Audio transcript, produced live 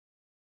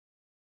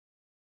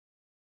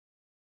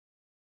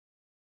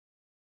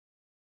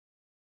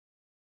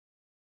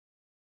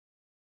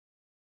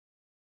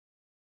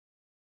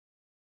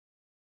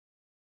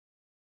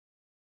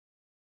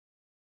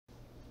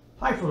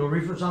Hi, fellow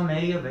reefers. I'm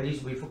Eddie of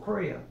Eddie's Reef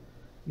Aquaria.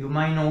 You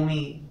might know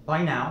me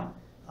by now.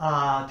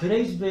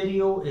 Today's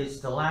video is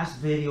the last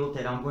video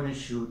that I'm going to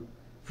shoot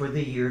for the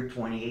year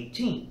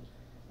 2018.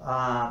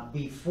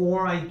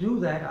 Before I do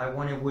that, I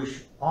want to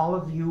wish all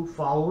of you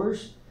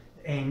followers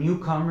and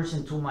newcomers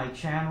into my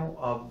channel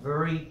a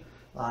very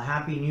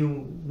happy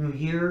new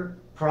year,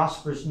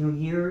 prosperous new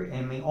year,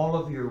 and may all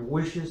of your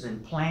wishes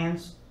and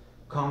plans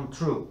come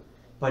true.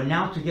 But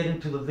now to get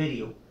into the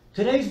video.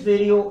 Today's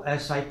video,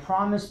 as I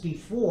promised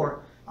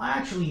before, I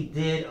actually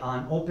did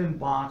an open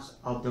box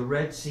of the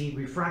Red Sea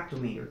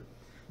Refractometer.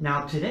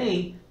 Now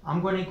today,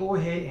 I'm going to go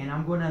ahead and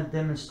I'm going to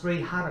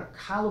demonstrate how to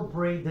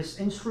calibrate this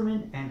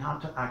instrument and how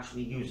to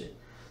actually use it.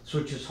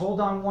 So just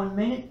hold on 1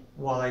 minute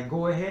while I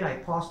go ahead, I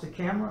pause the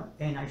camera,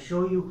 and I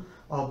show you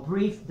a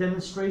brief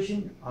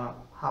demonstration of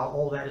how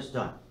all that is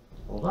done.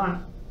 Hold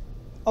on.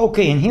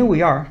 Okay, and here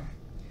we are.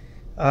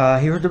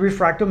 Here's the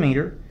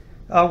refractometer.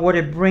 What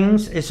it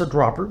brings is a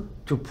dropper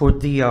to put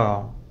the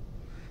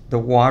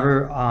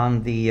water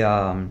on the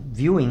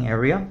viewing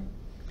area,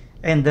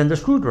 and then the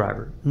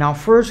screwdriver. Now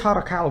first, how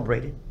to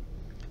calibrate it.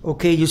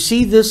 Okay, you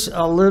see this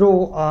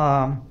little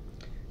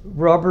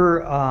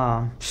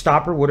rubber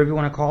stopper, whatever you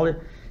want to call it.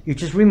 You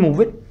just remove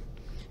it,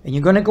 and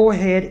you're going to go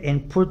ahead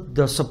and put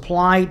the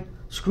supplied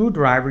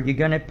screwdriver, you're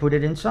going to put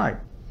it inside.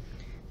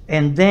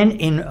 And then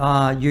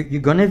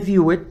you're going to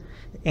view it,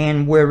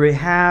 and where it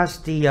has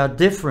the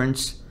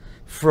difference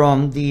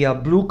from the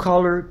blue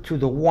color to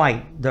the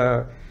white,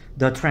 the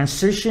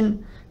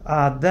transition,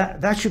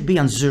 that should be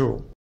on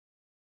 0.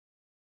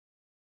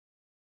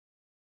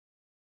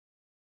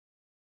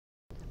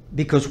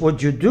 Because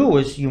what you do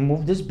is you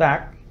move this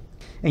back,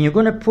 and you're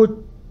going to put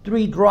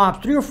 3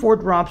 or 4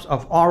 drops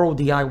of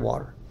RODI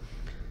water.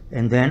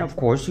 And then, of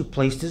course, you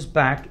place this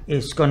back.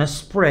 It's going to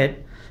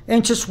spread,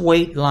 and just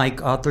wait like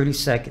 30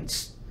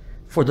 seconds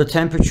for the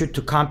temperature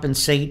to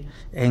compensate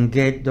and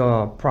get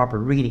the proper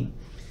reading.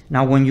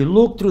 Now, when you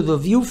look through the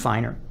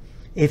viewfinder,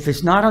 if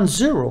it's not on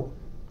 0,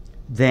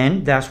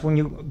 then that's when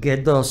you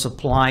get the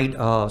supplied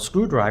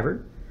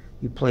screwdriver.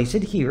 You place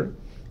it here,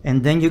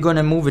 and then you're going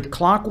to move it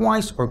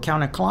clockwise or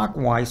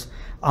counterclockwise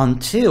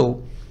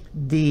until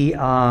the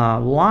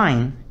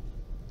line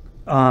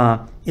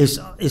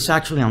is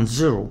actually on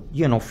 0.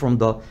 You know, from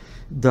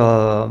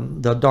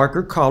the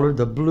darker color,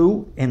 the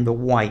blue and the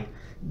white.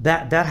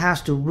 That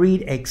has to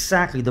read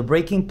exactly. The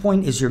breaking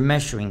point is your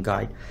measuring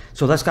guide,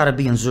 so that's got to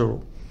be on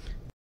 0.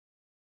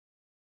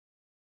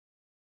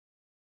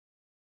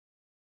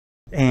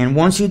 And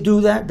once you do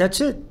that,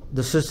 that's it.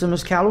 The system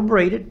is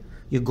calibrated.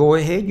 You go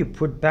ahead, you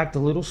put back the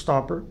little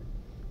stopper,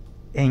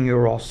 and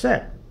you're all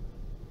set.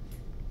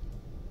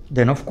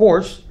 Then, of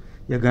course,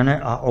 you're going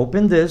to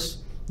open this.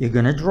 You're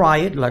going to dry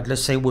it, like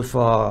let's say with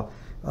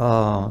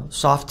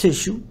soft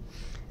tissue.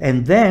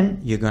 And then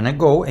you're going to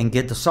go and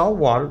get the salt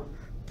water,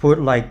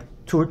 put like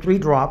 2 or 3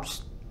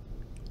 drops.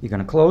 You're going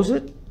to close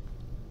it.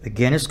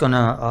 Again, it's going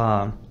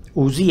to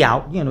oozy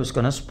out. You know, it's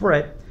going to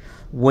spread.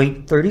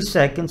 Wait 30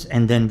 seconds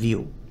and then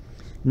view.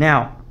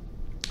 Now,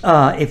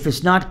 if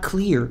it's not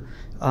clear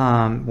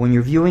when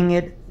you're viewing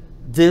it,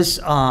 this,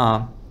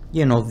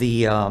 you know,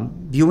 the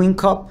viewing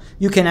cup,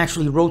 you can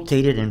actually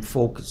rotate it and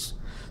focus.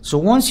 So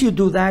once you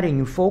do that and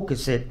you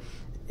focus it,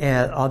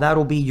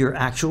 that'll be your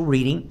actual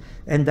reading,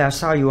 and that's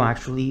how you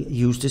actually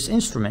use this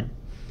instrument.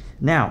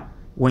 Now,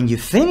 when you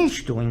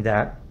finish doing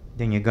that,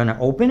 then you're going to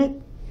open it.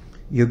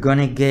 You're going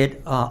to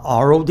get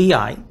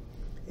RODI,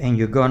 and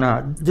you're going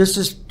to, this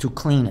is to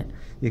clean it.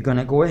 You're going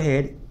to go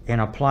ahead and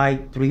apply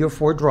 3 or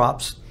 4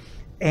 drops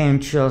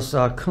and just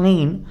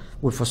clean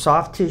with a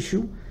soft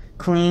tissue.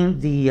 Clean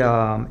the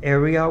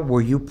area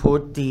where you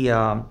put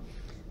the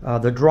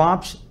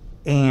drops,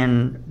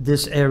 and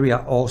this area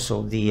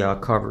also, the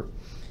cover.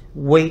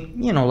 Wait,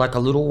 you know, like a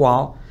little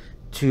while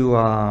to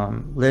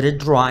let it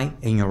dry,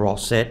 and you're all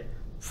set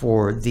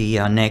for the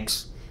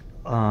next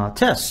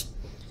test.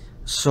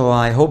 So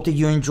I hope that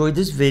you enjoyed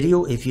this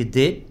video. If you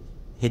did,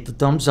 hit the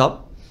thumbs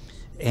up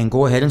and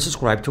go ahead and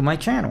subscribe to my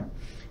channel.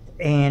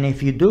 And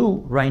if you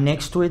do, right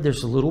next to it,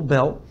 there's a little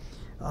bell.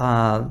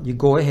 You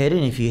go ahead,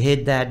 and if you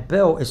hit that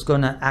bell, it's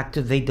going to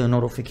activate the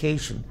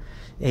notification.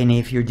 And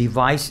if your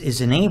device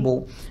is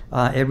enabled,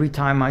 every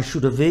time I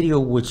shoot a video,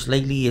 which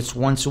lately it's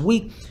once a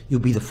week, you'll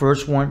be the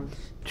first one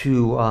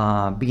to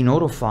be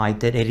notified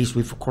that Eddie's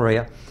Reef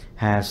Aquaria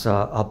has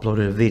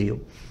uploaded a video.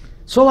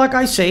 So like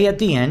I say at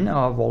the end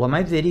of all of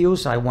my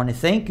videos, I want to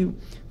thank you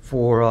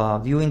for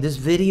viewing this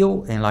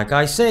video. And like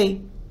I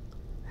say,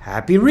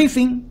 happy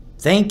reefing.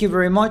 Thank you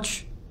very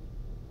much.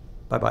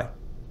 Bye-bye.